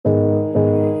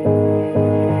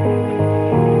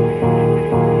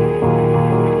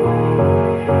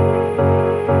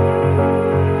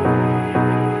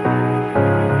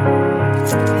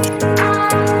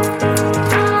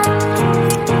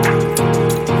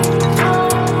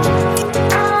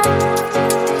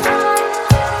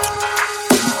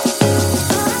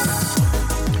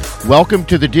Welcome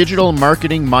to the Digital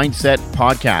Marketing Mindset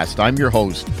Podcast. I'm your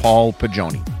host, Paul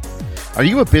Pagioni. Are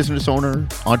you a business owner,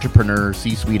 entrepreneur,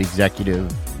 C-suite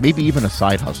executive, maybe even a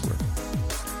side hustler?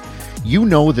 You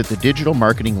know that the digital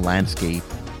marketing landscape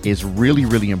is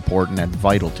really important and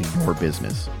vital to your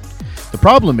business. The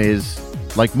problem is,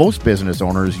 like most business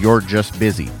owners, you're just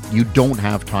busy. You don't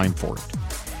have time for it.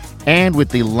 And with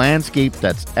the landscape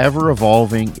that's ever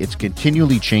evolving, it's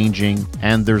continually changing,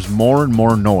 and there's more and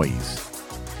more noise.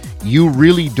 You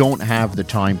really don't have the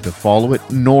time to follow it,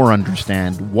 nor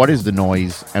understand what is the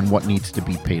noise and what needs to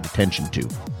be paid attention to.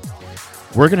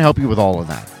 We're going to help you with all of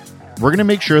that. We're going to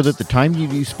make sure that the time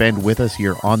you spend with us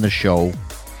here on the show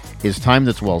is time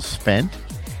that's well spent.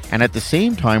 And at the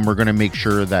same time, we're going to make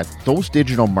sure that those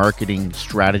digital marketing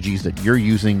strategies that you're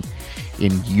using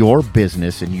in your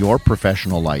business, in your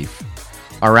professional life,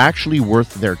 are actually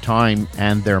worth their time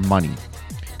and their money.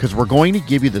 Because we're going to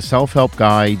give you the self-help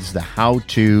guides, the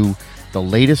how-to, the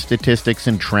latest statistics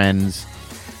and trends.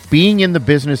 Being in the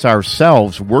business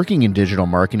ourselves, working in digital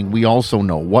marketing, we also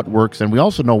know what works and we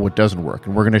also know what doesn't work.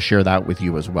 And we're going to share that with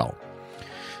you as well.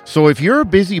 So if you're a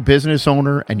busy business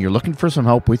owner and you're looking for some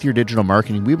help with your digital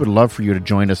marketing, we would love for you to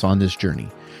join us on this journey.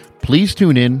 Please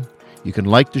tune in. You can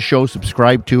like the show,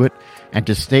 subscribe to it, and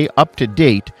to stay up to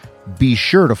date, be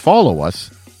sure to follow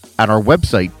us at our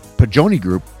website,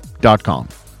 pajonigroup.com.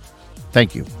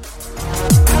 Thank you.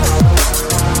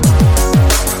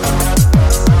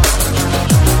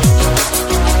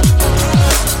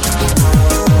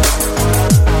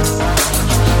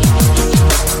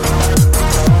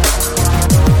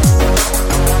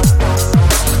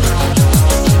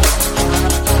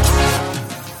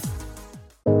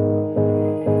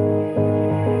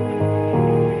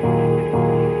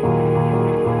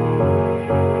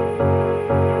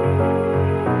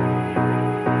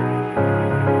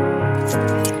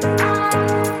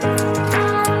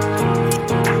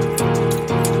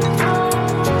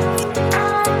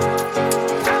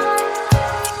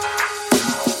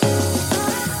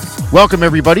 Welcome,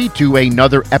 everybody, to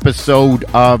another episode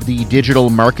of the Digital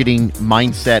Marketing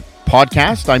Mindset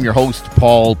Podcast. I'm your host,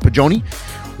 Paul Pagioni.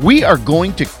 We are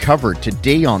going to cover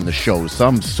today on the show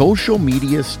some social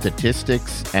media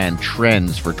statistics and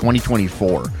trends for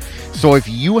 2024. So if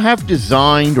you have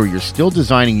designed or you're still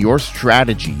designing your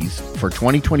strategies for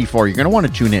 2024, you're going to want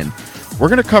to tune in. We're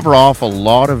going to cover off a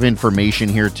lot of information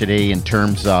here today in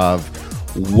terms of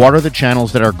what are the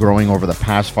channels that are growing over the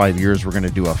past 5 years. We're going to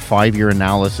do a 5-year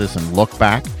analysis and look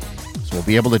back. So we'll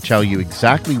be able to tell you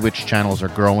exactly which channels are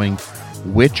growing,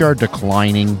 which are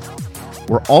declining.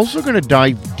 We're also going to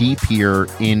dive deep here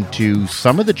into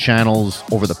some of the channels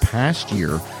over the past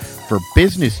year for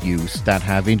business use that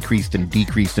have increased and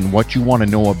decreased and what you want to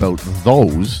know about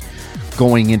those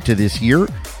going into this year.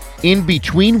 In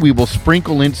between, we will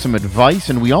sprinkle in some advice,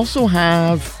 and we also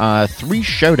have 3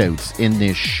 shout-outs in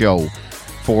this show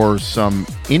for some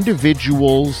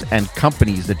individuals and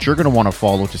companies that you're going to want to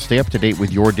follow to stay up to date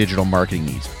with your digital marketing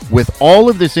needs. With all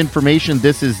of this information,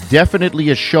 this is definitely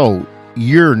a show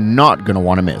you're not going to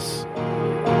want to miss.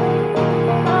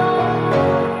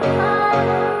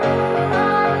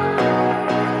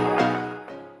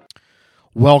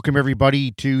 Welcome,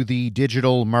 everybody, to the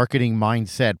Digital Marketing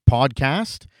Mindset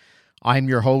Podcast. I'm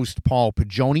your host, Paul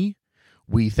Pagioni.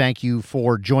 We thank you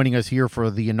for joining us here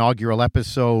for the inaugural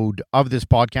episode of this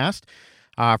podcast.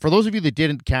 For those of you that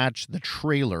didn't catch the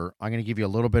trailer, I'm going to give you a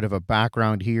little bit of a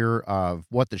background here of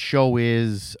what the show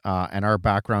is and our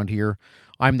background here.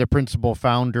 I'm the principal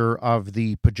founder of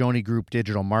the Pagioni Group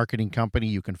Digital Marketing Company.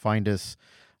 You can find us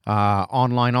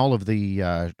online. All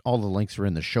the links are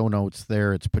in the show notes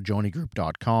there. It's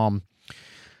pajonigroup.com.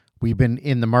 We've been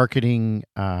in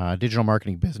the digital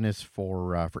marketing business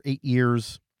for 8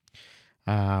 years.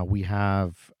 We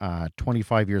have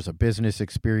 25 years of business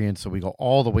experience, so we go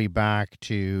all the way back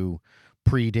to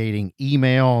predating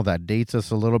email. That dates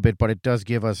us a little bit, but it does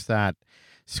give us that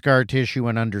scar tissue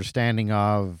and understanding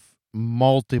of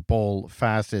multiple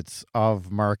facets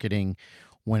of marketing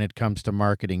when it comes to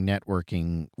marketing,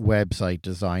 networking, website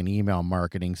design, email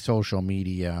marketing, social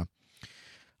media,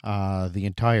 the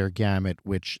entire gamut,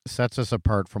 which sets us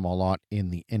apart from a lot in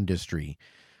the industry.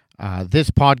 This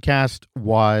podcast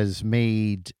was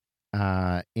made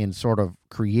in sort of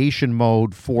creation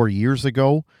mode 4 years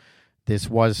ago. This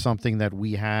was something that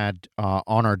we had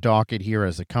on our docket here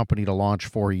as a company to launch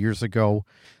 4 years ago.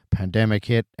 Pandemic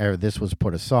hit, this was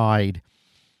put aside.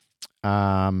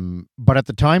 But at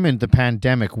the time in the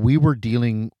pandemic, we were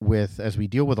dealing with, as we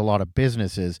deal with a lot of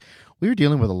businesses, we were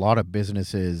dealing with a lot of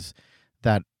businesses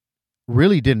that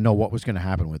really didn't know what was going to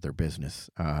happen with their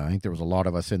business. I think there was a lot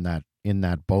of us in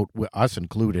that boat, us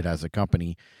included as a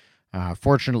company,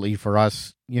 Fortunately for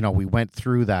us, we went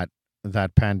through that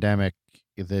pandemic.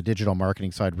 The digital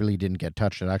marketing side really didn't get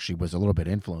touched. It actually was a little bit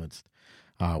influenced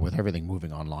with everything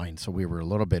moving online. So we were a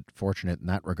little bit fortunate in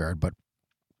that regard. But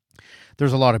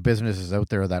there's a lot of businesses out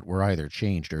there that were either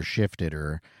changed or shifted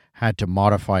or had to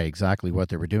modify exactly what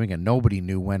they were doing, and nobody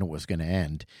knew when it was going to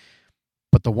end.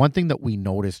 But the one thing that we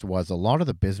noticed was a lot of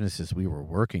the businesses we were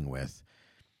working with,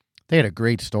 they had a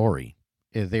great story.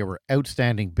 They were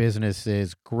outstanding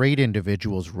businesses, great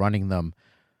individuals running them,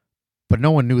 but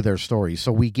no one knew their story.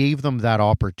 So we gave them that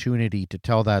opportunity to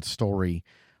tell that story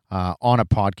on a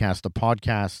podcast. The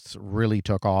podcasts really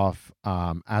took off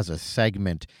as a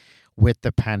segment with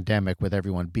the pandemic, with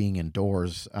everyone being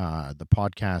indoors. The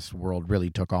podcast world really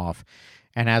took off.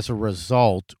 And as a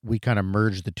result, we kind of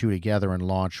merged the two together and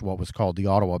launched what was called the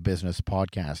Ottawa Business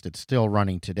Podcast. It's still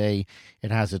running today.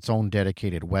 It has its own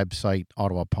dedicated website,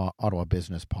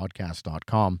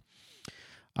 ottawabusinesspodcast.com.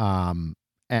 And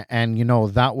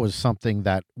that was something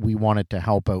that we wanted to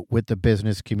help out with the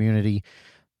business community.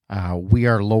 We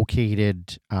are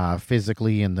located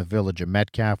physically in the village of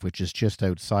Metcalfe, which is just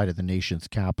outside of the nation's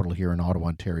capital here in Ottawa,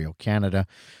 Ontario, Canada.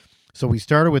 So we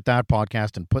started with that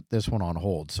podcast and put this one on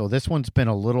hold. So this one's been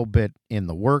a little bit in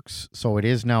the works. So it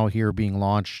is now here being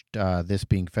launched, this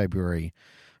being February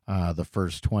the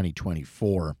 1st,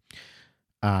 2024.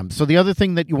 So the other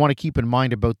thing that you want to keep in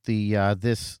mind about the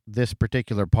this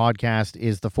particular podcast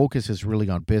is the focus is really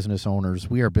on business owners.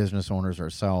 We are business owners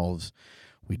ourselves.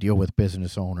 We deal with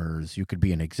business owners. You could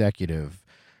be an executive,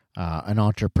 an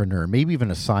entrepreneur, maybe even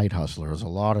a side hustler. There's a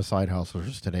lot of side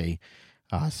hustlers today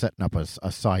setting up a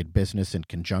side business in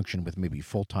conjunction with maybe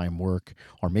full-time work,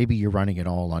 or maybe you're running it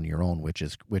all on your own, which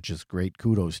is great.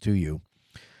 Kudos to you.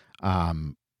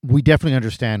 We definitely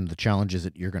understand the challenges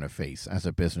that you're going to face as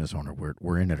a business owner.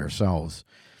 We're in it ourselves.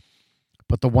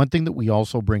 But the one thing that we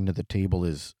also bring to the table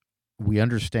is we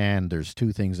understand there's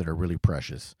two things that are really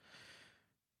precious.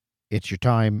 It's your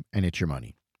time and it's your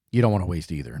money. You don't want to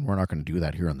waste either, and we're not going to do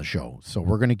that here on the show. So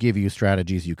we're going to give you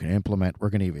strategies you can implement. We're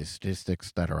going to give you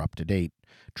statistics that are up to date,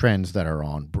 trends that are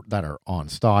on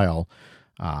style,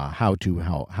 how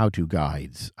to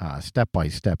guides,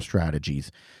 step-by-step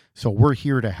strategies. So we're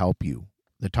here to help you.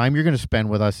 The time you're going to spend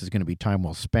with us is going to be time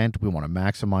well spent. We want to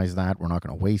maximize that. We're not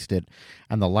going to waste it.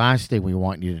 And the last thing we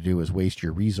want you to do is waste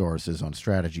your resources on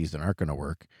strategies that aren't going to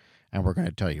work. And we're going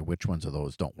to tell you which ones of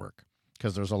those don't work,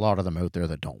 because there's a lot of them out there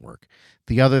that don't work.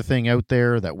 The other thing out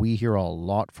there that we hear a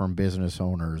lot from business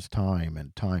owners time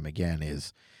and time again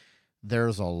is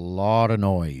there's a lot of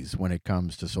noise when it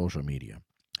comes to social media.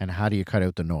 And how do you cut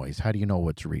out the noise? How do you know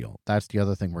what's real? That's the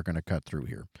other thing we're going to cut through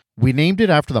here. We named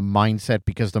it after the mindset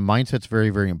because the mindset's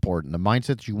very, very important. The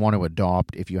mindset you want to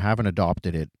adopt, if you haven't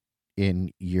adopted it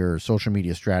in your social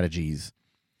media strategies,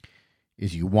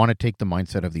 is you want to take the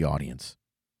mindset of the audience.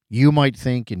 You might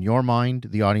think in your mind,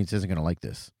 the audience isn't going to like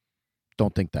this.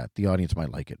 Don't think that. The audience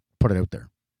might like it. Put it out there.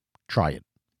 Try it.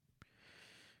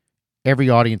 Every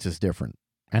audience is different,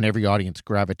 and every audience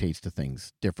gravitates to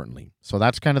things differently. So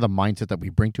that's kind of the mindset that we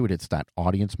bring to it. It's that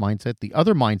audience mindset. The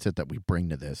other mindset that we bring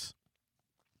to this,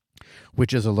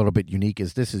 which is a little bit unique,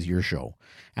 is this is your show.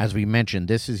 As we mentioned,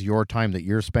 this is your time that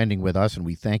you're spending with us, and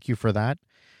we thank you for that.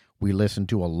 We listen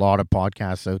to a lot of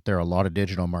podcasts out there, a lot of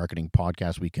digital marketing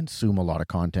podcasts. We consume a lot of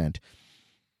content.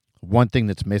 One thing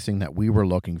that's missing that we were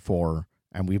looking for,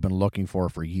 and we've been looking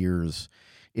for years,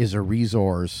 is a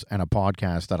resource and a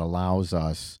podcast that allows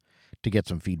us to get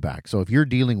some feedback. So if you're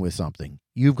dealing with something,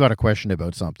 you've got a question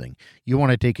about something, you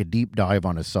want to take a deep dive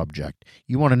on a subject,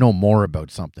 you want to know more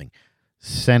about something,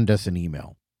 send us an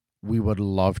email. We would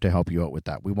love to help you out with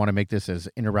that. We want to make this as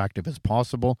interactive as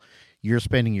possible. You're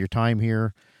spending your time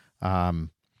here.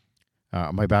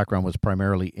 My background was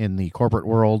primarily in the corporate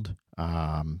world,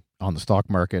 on the stock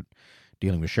market,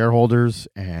 dealing with shareholders.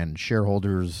 And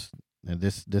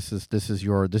this is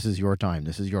your time.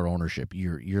 This is your ownership.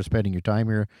 You're spending your time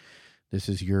here. This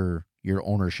is your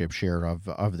ownership share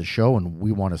of the show, and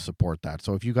we want to support that.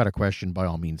 So if you got a question, by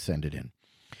all means, send it in.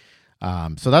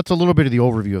 So that's a little bit of the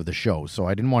overview of the show. So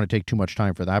I didn't want to take too much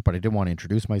time for that, but I did want to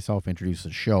introduce myself, introduce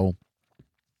the show.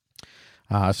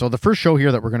 So the first show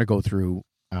here that we're going to go through,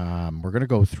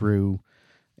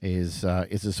 is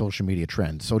the social media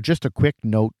trend. So just a quick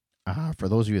note for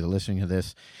those of you that are listening to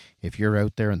this, if you're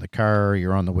out there in the car,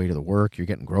 you're on the way to the work, you're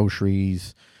getting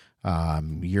groceries,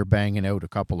 you're banging out a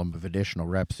couple of additional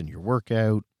reps in your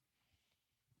workout.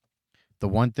 The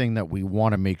one thing that we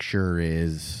want to make sure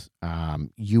is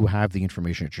you have the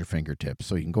information at your fingertips.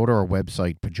 So you can go to our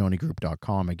website,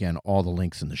 pajonigroup.com. Again, all the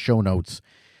links in the show notes.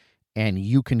 And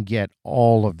you can get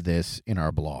all of this in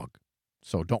our blog.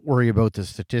 So don't worry about the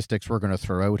statistics we're going to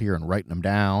throw out here and writing them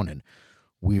down. And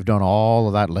we've done all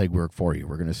of that legwork for you.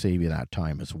 We're going to save you that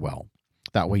time as well.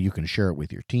 That way you can share it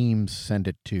with your teams, send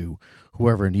it to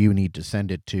whoever you need to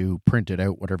send it to, print it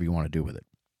out, whatever you want to do with it.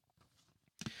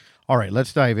 All right,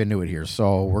 let's dive into it here.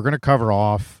 So we're going to cover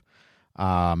off.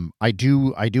 I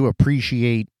do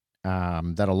appreciate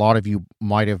that a lot of you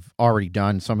might have already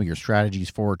done some of your strategies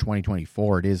for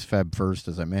 2024. It is Feb 1st,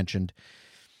 as I mentioned.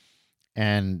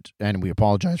 And we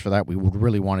apologize for that. We would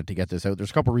really wanted to get this out.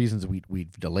 There's a couple of reasons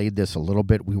we've delayed this a little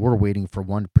bit. We were waiting for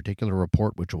one particular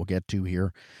report, which we'll get to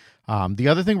here. The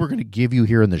other thing we're going to give you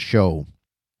here in the show,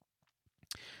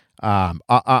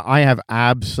 I am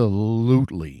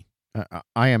absolutely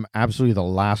the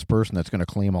last person that's going to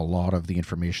claim a lot of the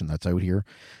information that's out here.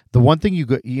 The one thing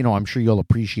I'm sure you'll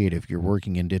appreciate if you're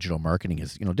working in digital marketing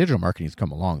is, digital marketing has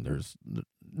come along.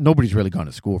 Nobody's really gone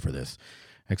to school for this,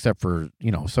 except for,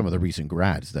 some of the recent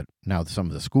grads that now some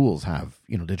of the schools have,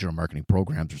 digital marketing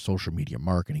programs or social media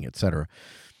marketing, etc.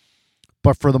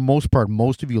 But for the most part,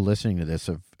 most of you listening to this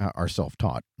are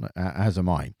self-taught, as am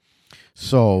I.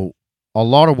 So a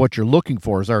lot of what you're looking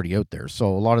for is already out there. So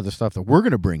a lot of the stuff that we're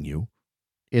going to bring you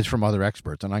is from other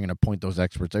experts, and I'm going to point those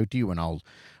experts out to you, and I'll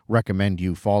recommend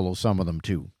you follow some of them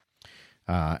too,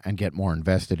 and get more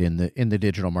invested in the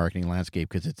digital marketing landscape,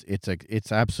 because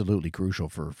it's absolutely crucial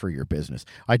for your business.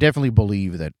 I definitely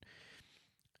believe that,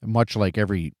 much like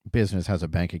every business has a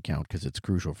bank account, because it's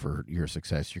crucial for your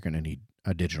success, you're going to need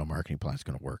a digital marketing plan that's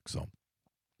going to work. So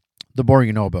the more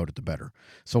you know about it, the better.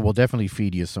 So we'll definitely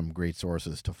feed you some great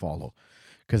sources to follow,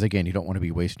 because again, you don't want to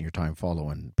be wasting your time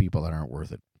following people that aren't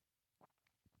worth it.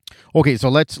 Okay, so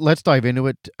let's dive into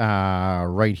it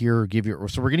right here.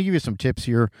 So we're going to give you some tips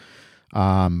here,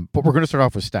 but we're going to start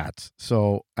off with stats.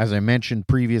 So as I mentioned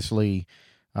previously,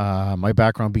 my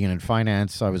background being in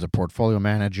finance, I was a portfolio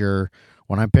manager.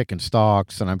 When I'm picking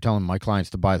stocks and I'm telling my clients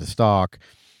to buy the stock,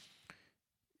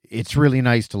 it's really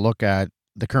nice to look at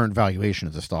the current valuation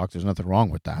of the stock. There's nothing wrong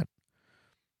with that.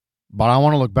 But I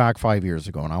want to look back 5 years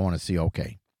ago, and I want to see,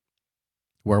 okay,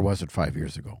 where was it 5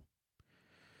 years ago?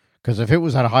 Because if it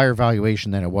was at a higher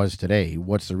valuation than it was today,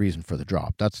 what's the reason for the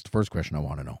drop? That's the first question I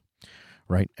want to know,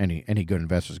 right? Any good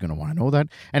investor is going to want to know that.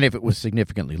 And if it was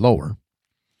significantly lower,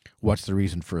 what's the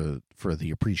reason for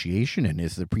the appreciation, and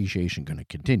is the appreciation going to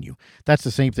continue? That's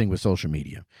the same thing with social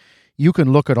media. You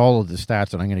can look at all of the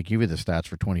stats, and I'm going to give you the stats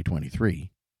for 2023,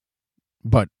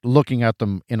 but looking at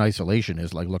them in isolation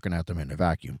is like looking at them in a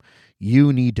vacuum.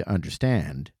 You need to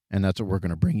understand, and that's what we're going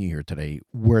to bring you here today,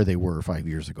 where they were 5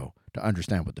 years ago to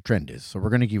understand what the trend is. So we're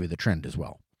going to give you the trend as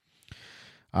well.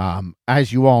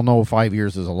 As you all know, 5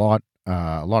 years is a lot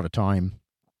of time.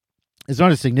 It's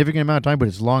not a significant amount of time, but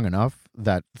it's long enough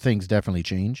that things definitely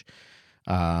change.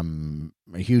 A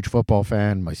huge football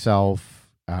fan myself.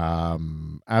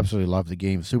 Absolutely love the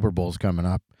game. Super Bowl's coming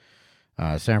up.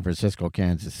 San Francisco,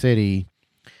 Kansas City.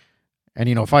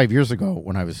 And 5 years ago,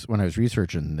 when I was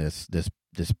researching this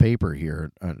paper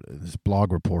here, this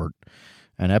blog report,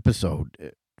 an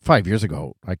episode, 5 years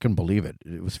ago, I couldn't believe it.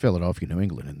 It was Philadelphia, New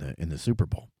England in the Super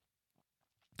Bowl.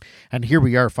 And here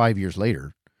we are 5 years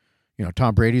later.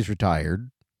 Tom Brady's retired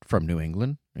from New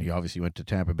England. He obviously went to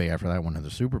Tampa Bay after that one in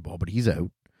the Super Bowl, but he's out.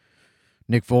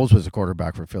 Nick Foles was a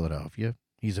quarterback for Philadelphia.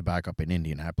 He's a backup in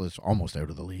Indianapolis, almost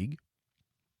out of the league.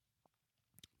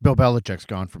 Bill Belichick's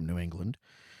gone from New England.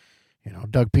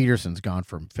 Doug Peterson's gone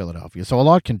from Philadelphia. So a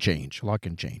lot can change.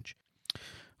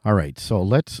 All right, so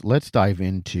let's dive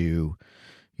into,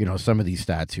 some of these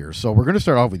stats here. So we're going to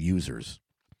start off with users.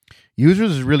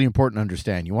 Users is really important to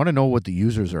understand. You want to know what the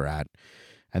users are at.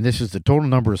 And this is the total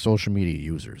number of social media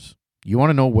users. You want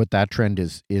to know what that trend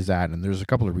is at, and there's a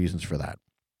couple of reasons for that.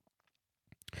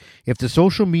 If the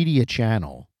social media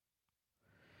channel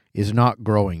is not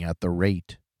growing at the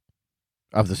rate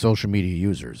of the social media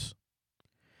users,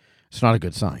 it's not a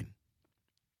good sign.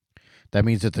 That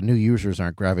means that the new users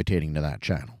aren't gravitating to that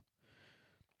channel.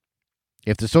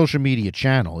 If the social media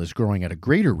channel is growing at a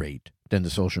greater rate than the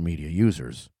social media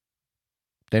users,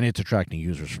 then it's attracting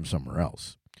users from somewhere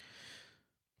else.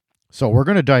 So we're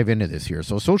going to dive into this here.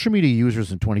 So social media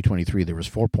users in 2023, there was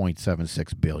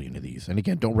 4.76 billion of these. And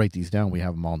again, don't write these down. We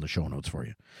have them all in the show notes for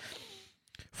you.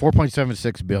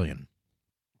 4.76 billion.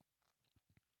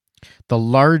 The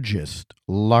largest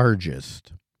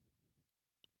Facebook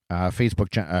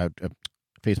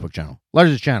channel.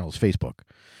 Largest channel is Facebook.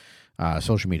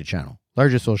 Social media channel.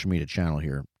 Largest social media channel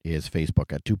here is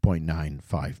Facebook at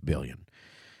 2.95 billion.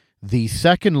 The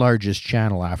second largest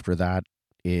channel after that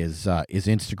is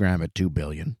Instagram at 2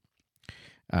 billion.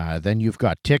 Then you've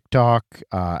got TikTok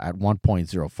at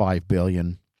 1.05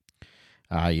 billion.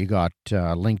 You got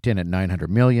LinkedIn at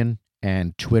 900 million,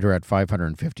 and Twitter at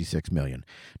 556 million.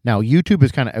 Now, YouTube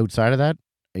is kind of outside of that.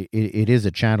 It is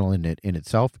a channel in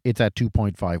itself. It's at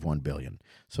 2.51 billion.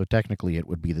 So technically, it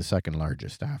would be the second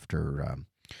largest after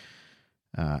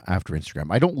Instagram.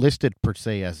 I don't list it per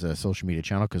se as a social media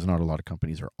channel because not a lot of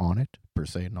companies are on it per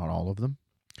se, not all of them.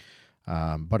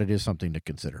 But it is something to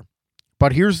consider.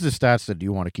 But here's the stats that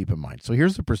you want to keep in mind. So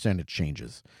here's the percentage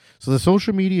changes. So the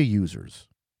social media users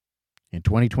in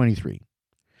 2023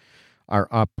 are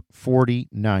up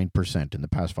 49% in the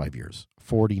past 5 years.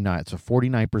 49. It's a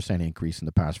 49% increase in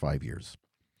the past 5 years.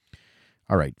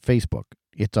 All right, Facebook,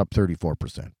 it's up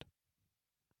 34%.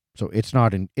 So it's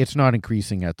not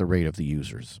increasing at the rate of the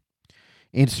users.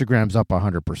 Instagram's up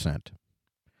 100%.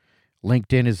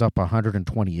 LinkedIn is up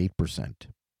 128%.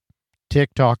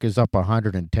 TikTok is up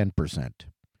 110%.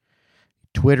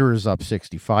 Twitter is up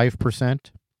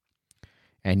 65%.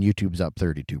 And YouTube's up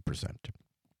 32%.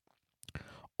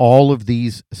 All of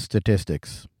these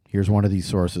statistics, here's one of these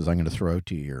sources I'm going to throw out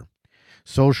to you here.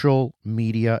 Social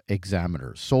Media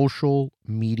Examiner,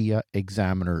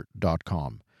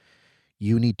 socialmediaexaminer.com.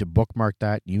 You need to bookmark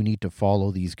that. You need to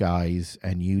follow these guys,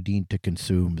 and you need to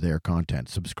consume their content.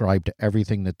 Subscribe to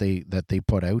everything that they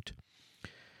put out,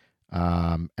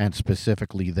 and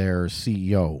specifically their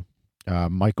CEO,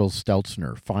 Michael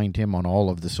Stelzner. Find him on all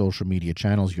of the social media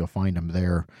channels. You'll find him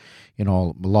there in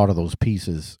a lot of those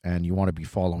pieces, and you want to be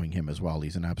following him as well.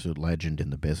 He's an absolute legend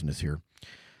in the business here.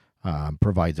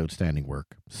 Provides outstanding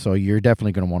work. So you're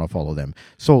definitely going to want to follow them.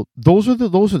 So those are the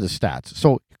stats.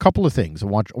 So a couple of things I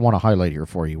want to highlight here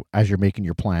for you as you're making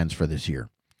your plans for this year.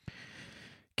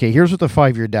 Okay, here's what the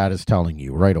 5-year data is telling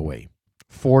you right away.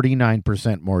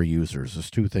 49% more users.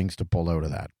 There's two things to pull out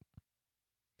of that.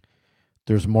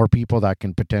 There's more people that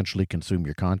can potentially consume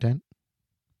your content,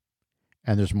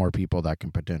 and there's more people that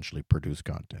can potentially produce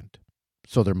content.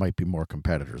 So there might be more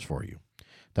competitors for you.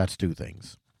 That's two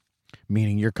things.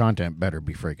 Meaning your content better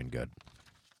be freaking good.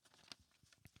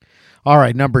 All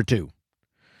right, number 2.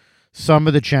 Some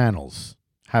of the channels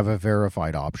have a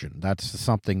verified option. That's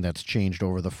something that's changed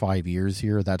over the 5 years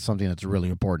here. That's something that's really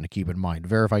important to keep in mind.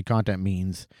 Verified content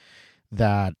means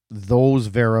that those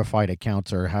verified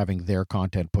accounts are having their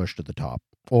content pushed to the top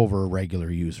over regular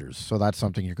users. So that's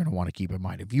something you're going to want to keep in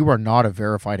mind. If you are not a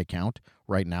verified account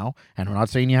right now, and I'm not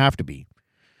saying you have to be.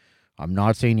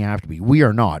 We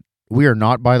are not. We are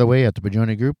not, by the way, at the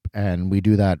Bajoni Group, and we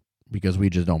do that because we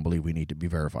just don't believe we need to be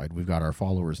verified. We've got our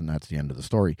followers, and that's the end of the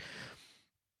story.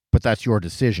 But that's your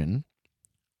decision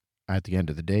at the end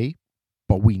of the day.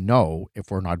 But we know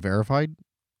if we're not verified,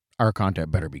 our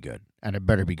content better be good. And it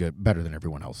better be good, better than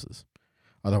everyone else's.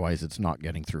 Otherwise, it's not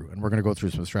getting through. And we're going to go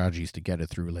through some strategies to get it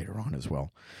through later on as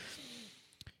well.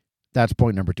 That's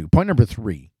point number 2. Point number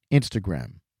 3,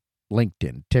 Instagram,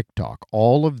 LinkedIn, TikTok,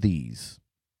 all of these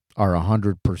are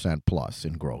 100% plus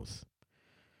in growth.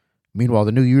 Meanwhile,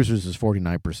 the new users is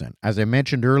 49%. As I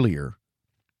mentioned earlier,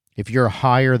 if you're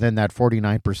higher than that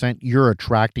 49%, you're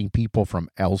attracting people from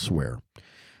elsewhere.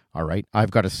 All right.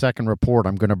 I've got a second report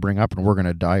I'm going to bring up, and we're going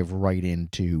to dive right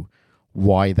into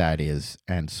why that is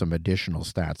and some additional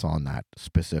stats on that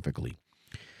specifically.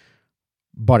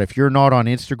 But if you're not on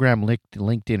Instagram,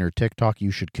 LinkedIn, or TikTok,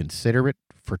 you should consider it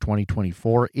for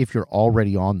 2024. If you're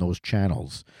already on those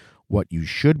channels, what you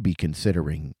should be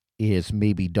considering is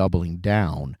maybe doubling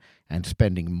down and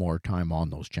spending more time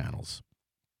on those channels.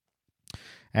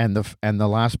 And the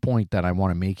last point that I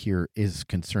want to make here is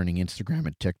concerning Instagram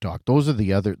and TikTok. Those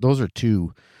are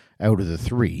 2 out of the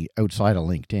 3 outside of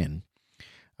LinkedIn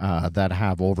that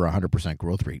have over 100%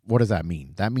 growth rate. What does that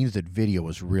mean? That means that video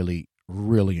is really,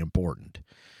 really important.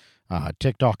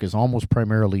 TikTok is almost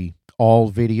primarily all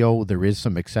video. There is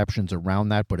some exceptions around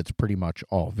that, but it's pretty much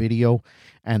all video.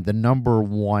 And the number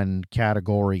 1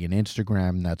 category in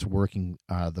Instagram that's working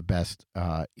the best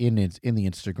in the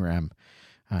Instagram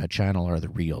channel are the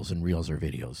Reels, and Reels are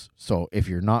videos. So if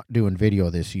you're not doing video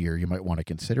this year, you might want to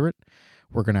consider it.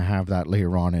 We're going to have that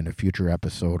later on in a future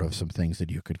episode of some things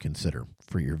that you could consider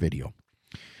for your video.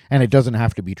 And it doesn't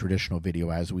have to be traditional video,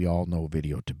 as we all know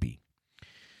video to be.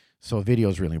 So video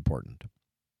is really important.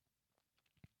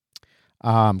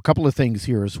 A couple of things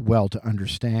here as well to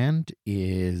understand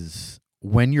is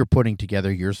when you're putting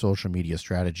together your social media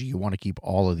strategy, you want to keep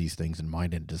all of these things in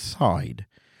mind and decide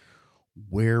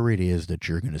where it is that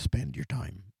you're going to spend your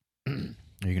time.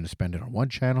 Are you going to spend it on one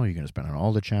channel? Are you going to spend it on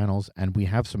all the channels? And we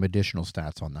have some additional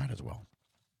stats on that as well.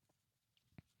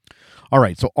 All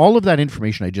right, so all of that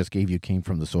information I just gave you came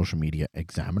from the Social Media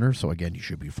Examiner. So again, you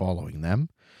should be following them.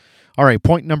 All right,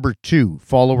 point number 2,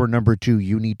 follower number 2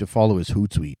 you need to follow is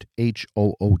Hootsuite,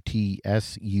 Hootsuite,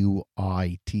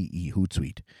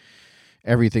 Hootsuite.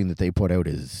 everything that they put out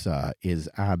is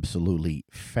absolutely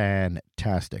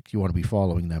fantastic. You want to be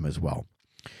following them as well.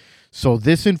 So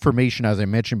this information, as I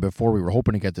mentioned before, we were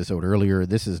hoping to get this out earlier.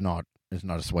 This is not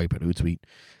a swipe at Hootsuite,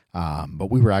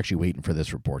 but we were actually waiting for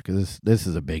this report because this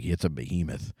is a biggie. It's a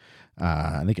behemoth.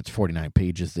 I think it's 49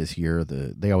 pages this year.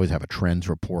 They always have a trends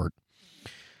report.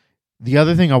 The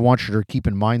other thing I want you to keep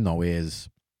in mind, though, is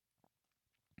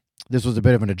this was a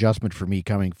bit of an adjustment for me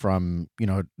coming from,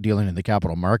 dealing in the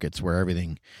capital markets where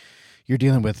you're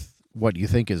dealing with what you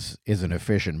think is an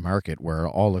efficient market where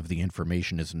all of the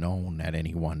information is known at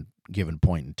any one given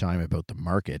point in time about the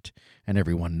market and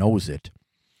everyone knows it,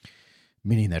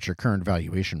 meaning that your current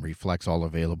valuation reflects all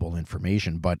available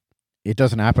information, but it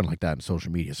doesn't happen like that in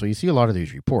social media. So you see a lot of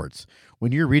these reports.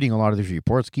 When you're reading a lot of these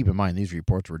reports, keep in mind these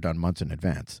reports were done months in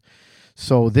advance.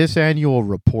 So this annual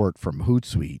report from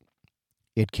Hootsuite,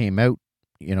 it came out,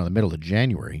 the middle of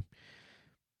January,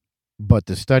 but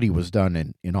the study was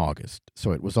done in August.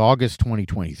 So it was August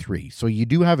 2023. So you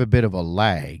do have a bit of a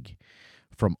lag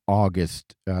from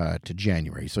August to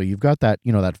January. So you've got that,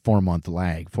 that 4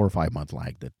 or 5 month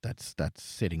lag that's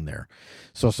sitting there.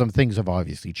 So some things have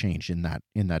obviously changed in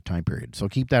that time period. So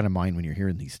keep that in mind when you're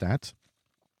hearing these stats.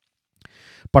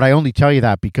 But I only tell you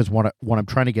that because what I'm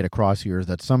trying to get across here is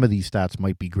that some of these stats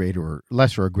might be greater or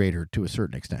lesser or greater to a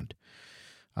certain extent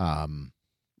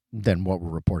than what we're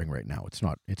reporting right now. It's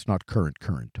not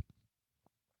current.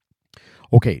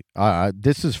 Okay,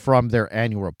 this is from their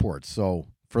annual report. So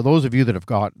for those of you that have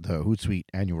got the Hootsuite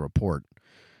annual report,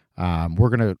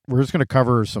 we're just gonna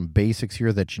cover some basics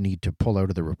here that you need to pull out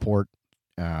of the report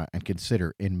and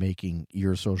consider in making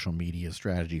your social media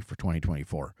strategy for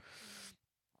 2024.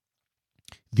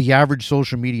 The average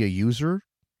social media user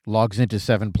logs into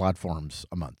 7 platforms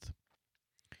a month.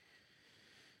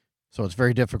 So it's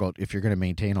very difficult if you're going to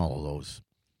maintain all of those.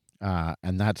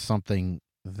 And that's something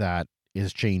that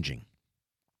is changing.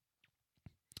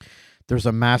 There's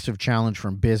a massive challenge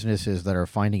from businesses that are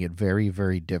finding it very,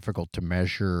 very difficult to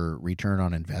measure return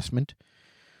on investment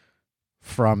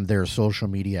from their social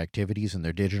media activities and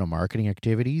their digital marketing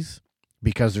activities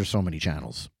because there's so many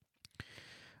channels.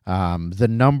 The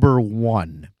number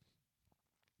one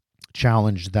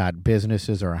challenge that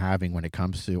businesses are having when it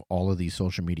comes to all of these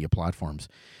social media platforms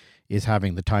is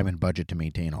having the time and budget to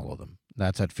maintain all of them.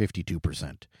 That's at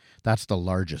 52%. That's the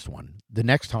largest one. The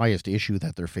next highest issue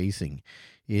that they're facing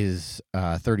is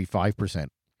 35%,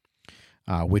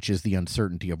 which is the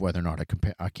uncertainty of whether or not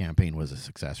a campaign was a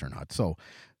success or not. So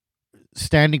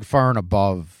standing far and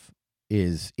above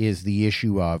is the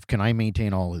issue of, can I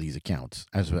maintain all of these accounts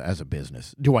as a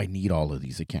business? Do I need all of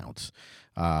these accounts?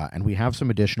 And we have some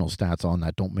additional stats on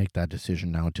that. Don't make that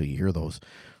decision now until you hear those.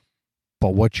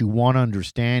 But what you want to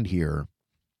understand here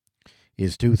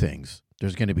is 2 things.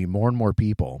 There's going to be more and more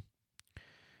people,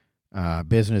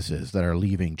 businesses that are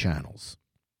leaving channels.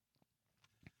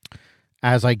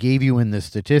 As I gave you in the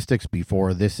statistics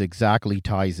before, this exactly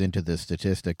ties into the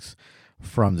statistics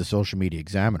from the Social Media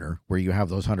Examiner, where you have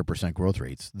those 100% growth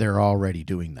rates. They're already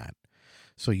doing that.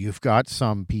 So you've got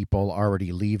some people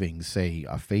already leaving, say,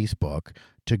 a Facebook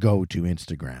to go to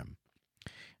Instagram.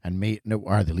 And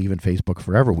are they leaving Facebook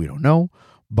forever? We don't know,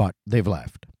 but they've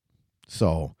left.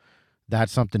 So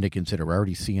that's something to consider. We're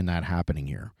already seeing that happening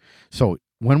here. So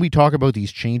when we talk about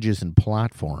these changes in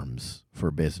platforms for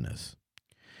business,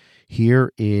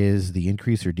 here is the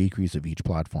increase or decrease of each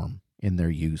platform in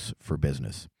their use for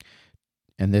business.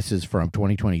 And this is from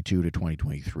 2022 to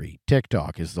 2023.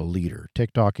 TikTok is the leader.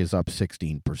 TikTok is up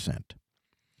 16%.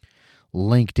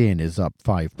 LinkedIn is up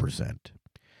 5%.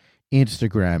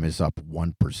 Instagram is up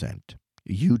 1%.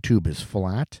 YouTube is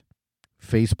flat.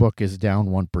 Facebook is down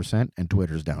 1%. And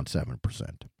Twitter's down 7%.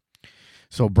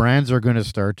 So brands are going to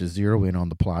start to zero in on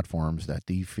the platforms that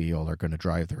they feel are going to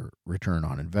drive their return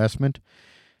on investment.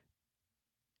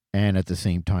 And at the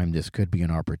same time, this could be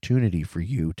an opportunity for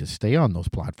you to stay on those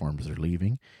platforms they're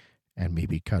leaving and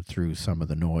maybe cut through some of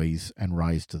the noise and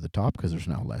rise to the top because there's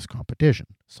now less competition.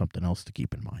 Something else to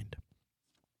keep in mind.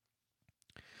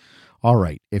 All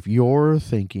right, if you're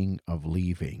thinking of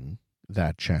leaving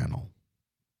that channel,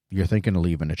 you're thinking of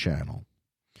leaving a channel,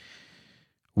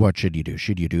 what should you do?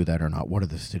 Should you do that or not? What do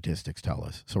the statistics tell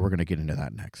us? So we're going to get into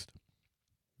that next.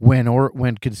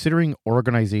 When considering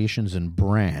organizations and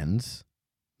brands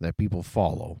that people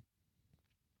follow,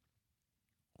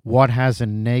 what has a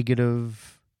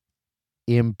negative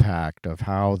impact of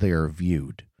how they are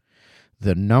viewed?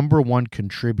 The number one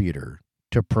contributor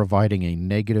to providing a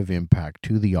negative impact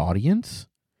to the audience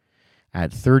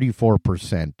at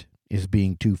 34% is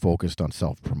being too focused on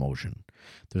self-promotion.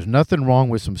 There's nothing wrong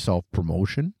with some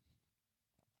self-promotion,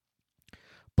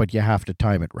 but you have to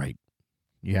time it right.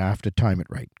 You have to time it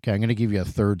right. Okay, I'm going to give you a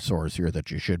third source here that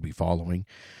you should be following.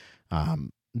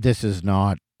 This is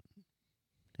not,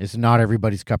 it's not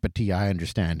everybody's cup of tea, I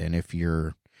understand. And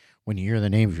when you hear the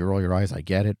name, if you roll your eyes, I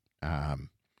get it. I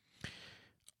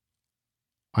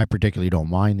particularly don't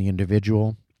mind the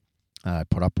individual. I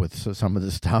put up with some of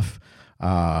this stuff.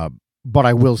 But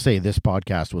I will say this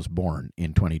podcast was born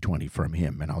in 2020 from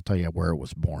him, and I'll tell you where it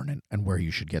was born and where you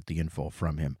should get the info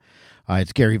from him.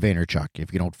 It's Gary Vaynerchuk.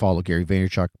 If you don't follow Gary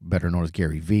Vaynerchuk, better known as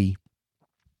Gary V,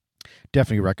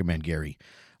 definitely recommend Gary.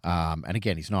 And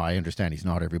again, I understand he's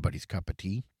not everybody's cup of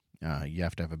tea. You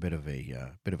have to have a bit of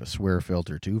a swear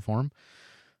filter too for him.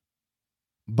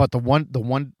 But the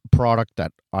one product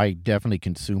that I definitely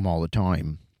consume all the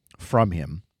time from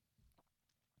him,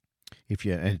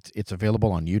 it's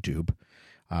available on YouTube.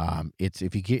 It's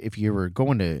if you're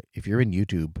in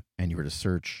YouTube and you were to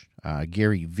search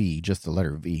Gary V, just the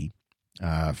letter V,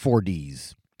 4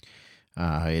 Ds.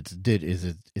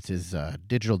 It's his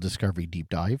digital discovery deep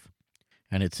dive,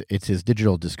 and it's his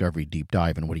digital discovery deep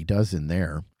dive. And what he does in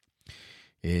there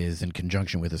is, in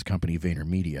conjunction with his company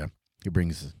VaynerMedia, he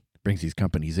brings these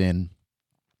companies in.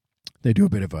 They do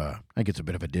I think it's a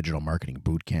bit of a digital marketing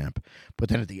boot camp. But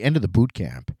then at the end of the boot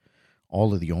camp,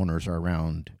 all of the owners are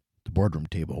around the boardroom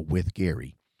table with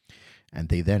Gary, and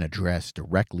they then address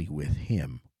directly with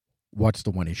him what's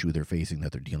the one issue they're facing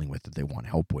that they're dealing with that they want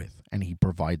help with, and he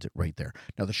provides it right there.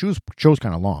 Now, the show's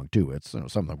kind of long, too. It's some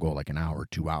of them go like an hour,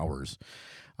 2 hours,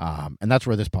 and that's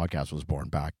where this podcast was born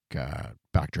back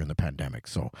during the pandemic.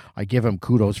 So I give him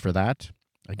kudos for that.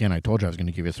 Again, I told you I was going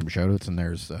to give you some shout-outs, and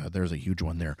there's a huge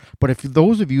one there. But if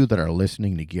those of you that are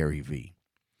listening to Gary V,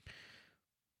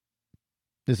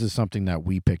 this is something that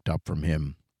we picked up from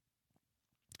him.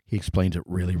 He explains it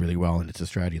really, really well, and it's a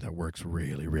strategy that works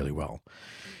really, really well.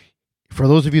 For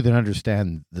those of you that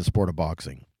understand the sport of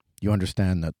boxing, you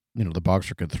understand that, the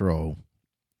boxer can throw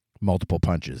multiple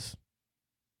punches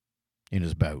in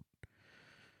his bout.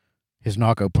 His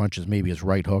knockout punch is maybe his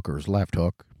right hook or his left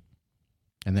hook,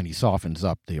 and then he softens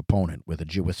up the opponent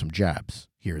with some jabs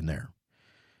here and there.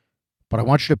 But I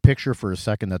want you to picture for a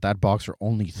second that boxer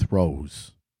only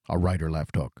throws a right or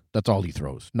left hook. That's all he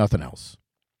throws, nothing else.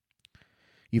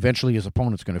 Eventually, his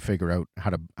opponent's going to figure out how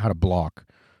to block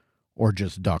or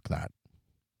just duck that.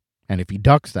 And if he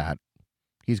ducks that,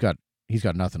 he's got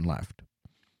nothing left.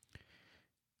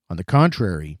 On the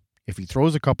contrary, if he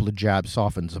throws a couple of jabs,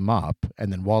 softens him up,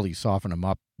 and then while he's softening him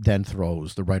up, then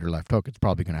throws the right or left hook, it's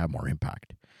probably going to have more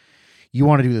impact. You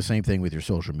want to do the same thing with your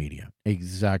social media.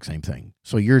 Exact same thing.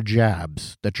 So your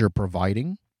jabs that you're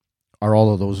providing are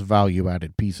all of those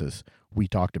value-added pieces we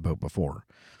talked about before.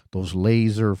 Those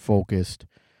laser-focused,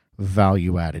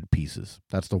 value-added pieces.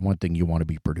 That's the one thing you want to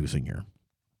be producing here.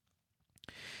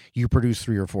 You produce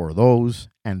 3 or 4 of those,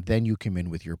 and then you come in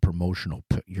with your promotional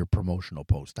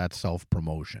post. That's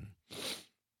self-promotion.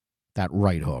 That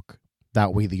right hook.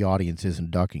 That way the audience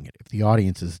isn't ducking it. If the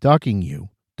audience is ducking you,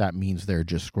 that means they're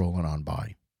just scrolling on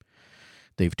by.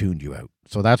 They've tuned you out.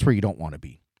 So that's where you don't want to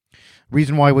be.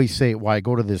 Reason why I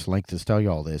go to this length to tell you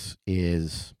all this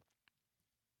is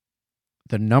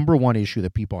the number one issue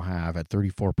that people have at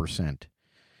 34%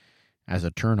 as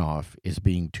a turnoff is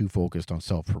being too focused on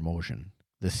self-promotion.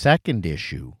 The second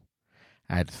issue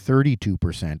at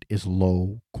 32% is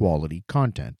low quality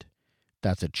content.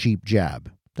 That's a cheap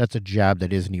jab. That's a jab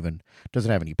that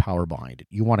doesn't have any power behind it.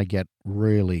 You want to get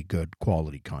really good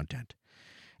quality content.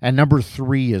 And number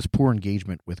 3 is poor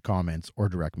engagement with comments or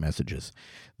direct messages.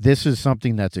 This is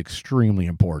something that's extremely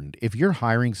important. If you're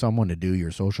hiring someone to do your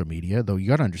social media, though, you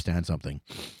got to understand something.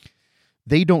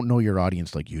 They don't know your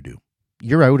audience like you do.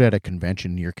 You're out at a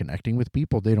convention, you're connecting with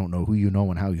people. They don't know who you know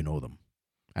and how you know them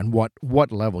and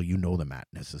what level you know them at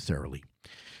necessarily.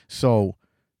 So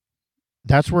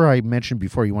that's where I mentioned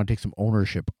before, you want to take some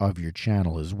ownership of your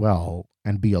channel as well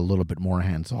and be a little bit more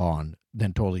hands-on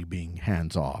than totally being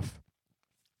hands-off,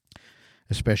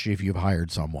 especially if you've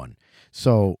hired someone.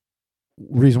 So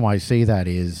reason why I say that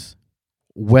is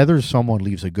whether someone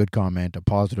leaves a good comment, a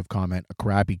positive comment, a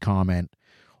crappy comment,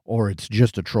 or it's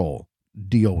just a troll,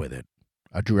 deal with it.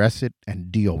 Address it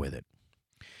and deal with it.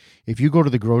 If you go to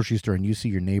the grocery store and you see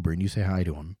your neighbor and you say hi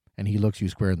to him and he looks you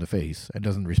square in the face and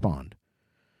doesn't respond,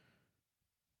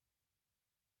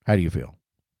 how do you feel?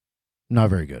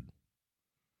 Not very good.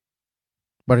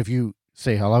 But if you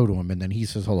say hello to him and then he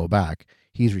says hello back,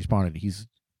 he's responded,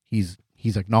 he's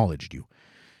acknowledged you.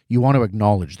 You want to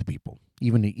acknowledge the people,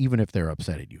 even if they're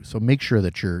upset at you. So make sure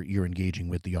that you're engaging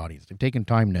with the audience. They've taken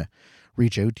time to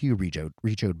reach out to you, reach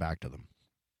out back to them.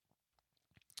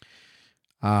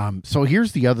 So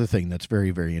here's the other thing that's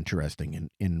very, very interesting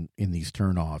in these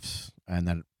turnoffs, and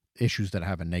that issues that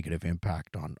have a negative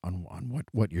impact on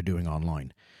what you're doing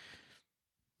online.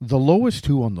 The lowest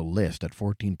two on the list at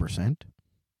 14%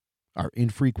 are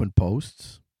infrequent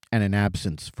posts and an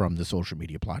absence from the social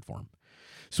media platform.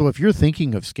 So if you're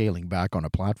thinking of scaling back on a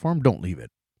platform, don't leave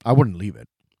it. I wouldn't leave it.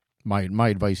 My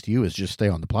advice to you is just stay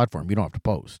on the platform. You don't have to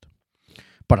post.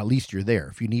 But at least you're there.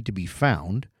 If you need to be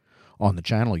found on the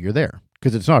channel, you're there.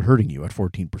 Because it's not hurting you at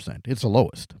 14%. It's the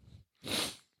lowest.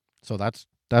 So that's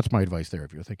my advice there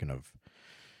if you're thinking of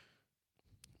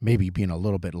maybe being a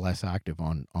little bit less active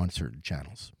on certain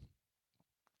channels.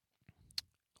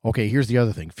 Okay, here's the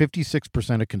other thing.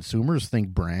 56% of consumers think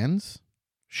brands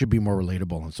should be more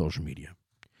relatable on social media.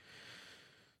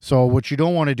 So what you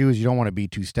don't want to do is you don't want to be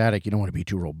too static. You don't want to be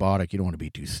too robotic. You don't want to be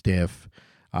too stiff.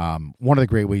 One of the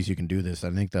great ways you can do this,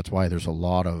 I think that's why there's a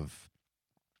lot of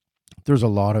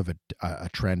a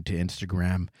trend to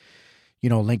Instagram.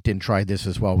 LinkedIn tried this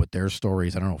as well with their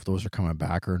stories. I don't know if those are coming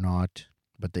back or not,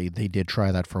 but they did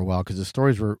try that for a while because the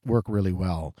stories work really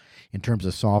well in terms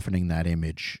of softening that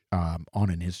image on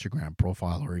an Instagram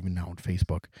profile or even now on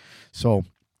Facebook. So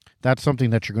that's something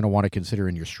that you're going to want to consider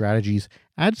in your strategies.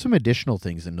 Add some additional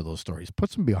things into those stories. Put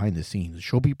some behind the scenes.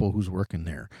 Show people who's working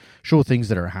there. Show things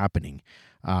that are happening.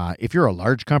 If you're a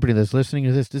large company that's listening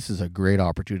to this is a great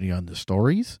opportunity on the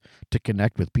stories to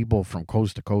connect with people from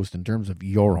coast to coast in terms of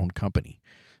your own company.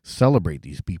 Celebrate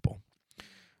these people.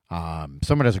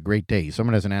 Someone has a great day.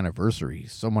 Someone has an anniversary.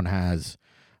 Someone has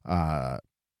a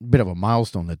bit of a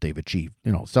milestone that they've achieved.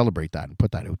 Celebrate that and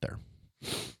put that out there.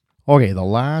 Okay, the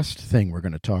last thing we're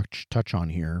going to touch on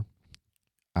here,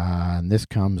 and this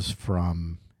comes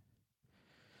from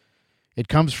the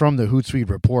Hootsuite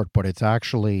report, but it's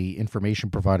actually information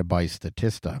provided by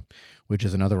Statista, which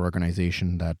is another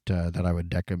organization that I would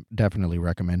definitely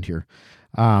recommend here.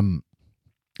 In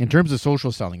terms of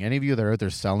social selling, any of you that are out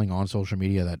there selling on social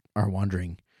media that are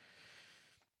wondering,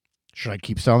 should I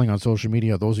keep selling on social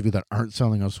media? Those of you that aren't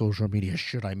selling on social media,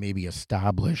 should I maybe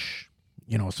establish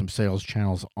some sales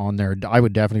channels on there? I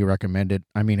would definitely recommend it.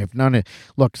 I mean,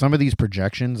 look, some of these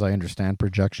projections, I understand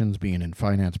projections being in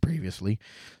finance previously.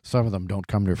 Some of them don't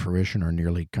come to fruition or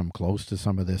nearly come close to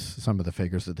some of the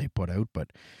figures that they put out.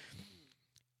 But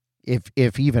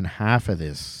if even half of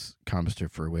this comes to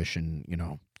fruition,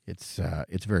 it's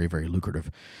very, very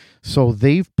lucrative. So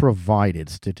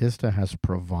Statista has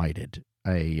provided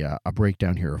a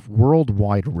breakdown here of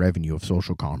worldwide revenue of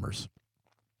social commerce.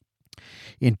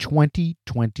 In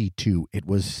 2022, it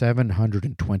was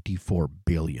 $724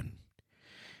 billion.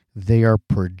 They are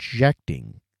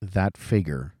projecting that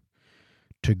figure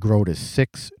to grow to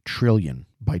 $6 trillion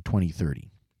by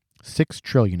 2030. $6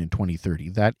 trillion in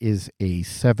 2030. That is a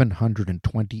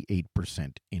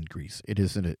 728% increase. It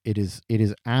is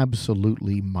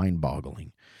absolutely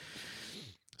mind-boggling.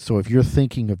 So if you're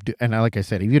thinking of, and like I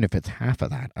said, even if it's half of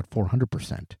that at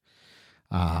 400%,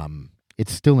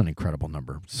 it's still an incredible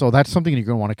number. So that's something you're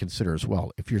going to want to consider as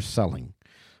well if you're selling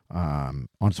on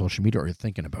social media or you're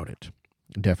thinking about it.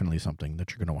 Definitely something that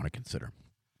you're going to want to consider.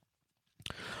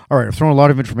 All right, I've thrown a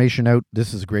lot of information out.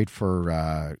 This is great for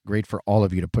all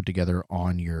of you to put together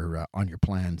on your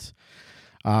plans.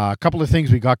 A couple of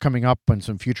things we got coming up on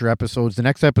some future episodes. The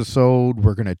next episode,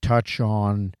 we're going to touch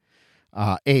on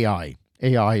AI.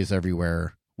 AI is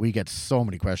everywhere. We get so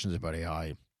many questions about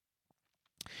AI.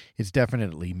 It's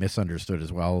definitely misunderstood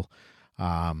as well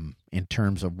in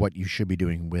terms of what you should be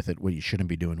doing with it, what you shouldn't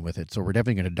be doing with it. So we're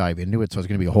definitely going to dive into it. So it's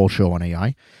going to be a whole show on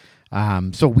AI.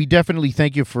 So we definitely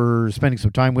thank you for spending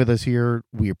some time with us here.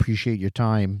 We appreciate your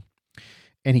time.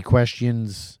 Any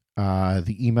questions,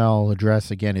 the email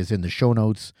address, again, is in the show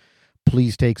notes.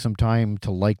 Please take some time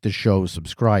to like the show,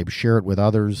 subscribe, share it with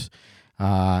others,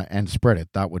 and spread it.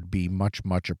 That would be much,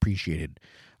 much appreciated.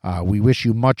 We wish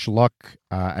you much luck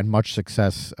and much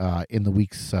success in the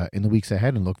weeks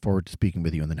ahead, and look forward to speaking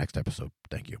with you in the next episode.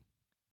 Thank you.